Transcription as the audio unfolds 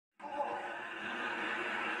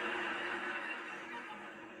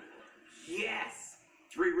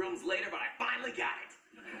rooms later, but I finally got it.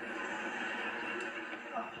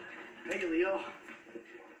 Hey, Leo.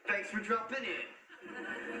 Thanks for dropping in.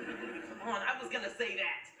 Come on, I was gonna say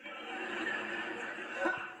that.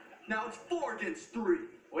 Ha! Now it's 4 against 3.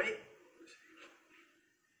 Wait.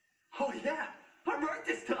 Oh, yeah. I'm right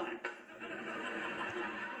this time.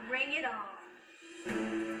 Bring it on.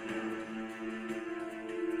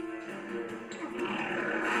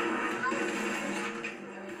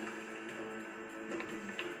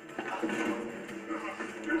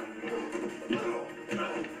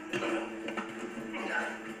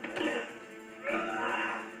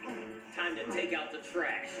 Time to take out the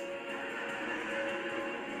trash.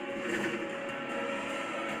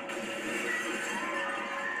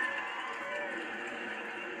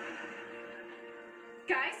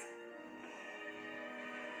 Guys?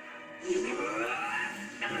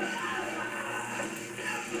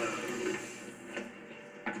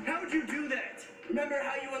 How'd you do that? Remember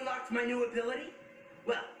how you unlocked my new ability?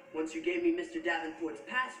 Well, once you gave me Mr. Davenport's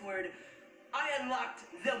password, I unlocked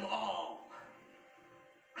them all.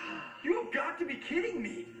 You have got to be kidding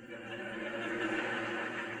me.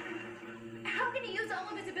 How can he use all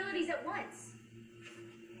of his abilities at once?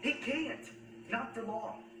 He can't. Not for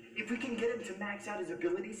long. If we can get him to max out his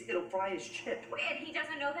abilities, it'll fry his chip. Wait, and he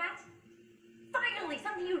doesn't know that? Finally,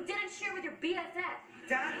 something you didn't share with your BFF.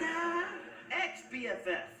 Dada!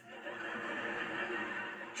 Ex-BFF.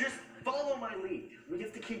 Just follow my lead. We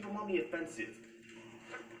have to keep him on the offensive.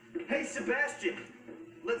 Hey, Sebastian.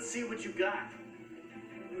 Let's see what you got.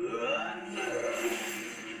 Over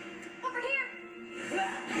here!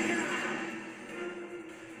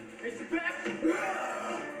 Hey, Sebastian!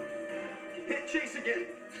 Hit Chase again.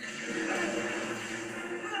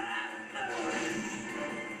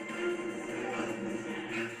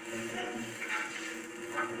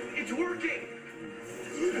 It's working!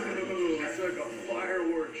 Ooh, it's like a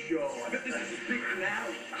fireworks show. I bet this is his big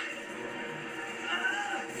finale.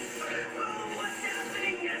 Oh, what's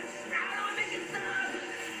happening? How do I make it stop?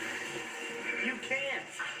 You can't.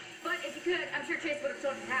 But if you could, I'm sure Chase would have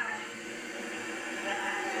told you how.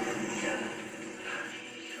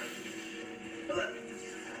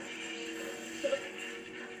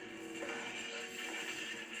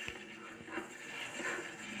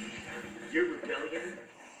 Your rebellion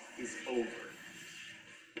is over.